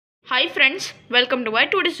Hi friends, welcome to my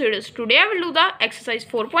today's videos. Today I will do the exercise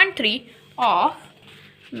 4.3 of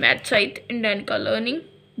mathsight indiannica learning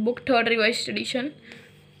book 3rd revised edition.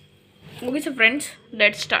 Okay, so friends,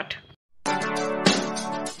 let's start.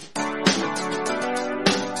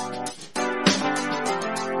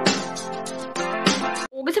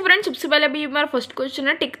 Okay, so friends, सबसे पहले अभी हमारा first question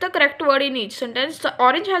है, tick the correct word in each sentence. The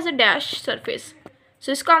orange has a dash surface,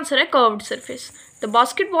 सो इसका answer है curved surface. The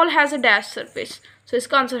basketball has a dash surface, सो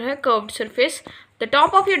इसका answer है curved surface. The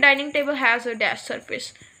top of your dining table has a dash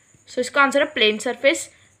surface, सो इसका answer है plane surface.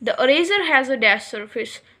 The eraser has a dash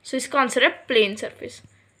surface, सो इसका answer है plane surface.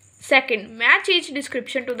 Second, match each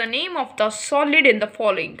description to the name of the solid in the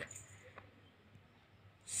following.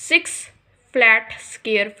 6 flat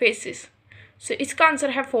square faces, सो इसका answer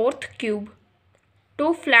है fourth cube.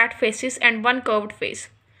 2 flat faces and 1 curved face,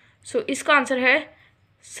 सो इसका answer है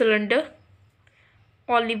cylinder.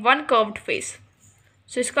 Only 1 curved face,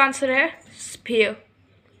 सो इसका answer है sphere.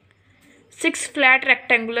 6 flat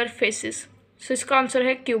rectangular faces, सो इसका answer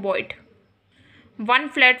है cuboid. 1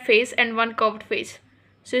 flat face and 1 curved face,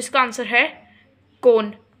 सो इसका answer है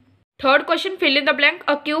कोन. Third question, fill in the blank.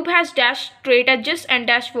 A cube has dash straight ages and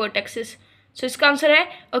dash vertexes, सो इसका answer है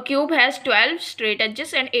अ cube has 12 straight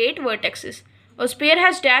ages and 8 vertexes. A sphere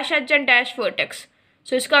has dash as and dash vertex,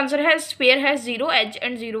 सो इसका answer है sphere has 0 as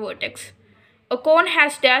and 0 vertex. A cone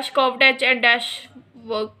has dash curved edge and dash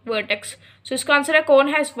vertex, सो इसका answer है कोन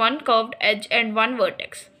has 1 curved edge and 1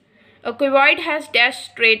 vertex. A cuboid has dash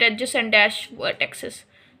straight ages and dash vertexes,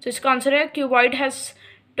 सो इसका answer है cuboid has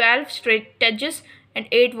 12 straight edges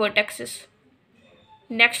and 8 vertices.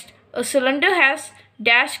 Next, a cylinder has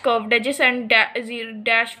dash curved edges and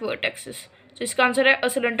dash vertices. So इसका answer है a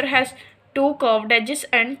cylinder has 2 curved edges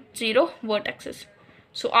and 0 vertices.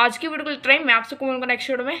 So आज की video को इतना ही. मैं आपसे मिलूंगा नेक्स्ट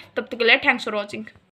वीडियो में. तब तक के लिए थैंक्स फॉर वॉचिंग.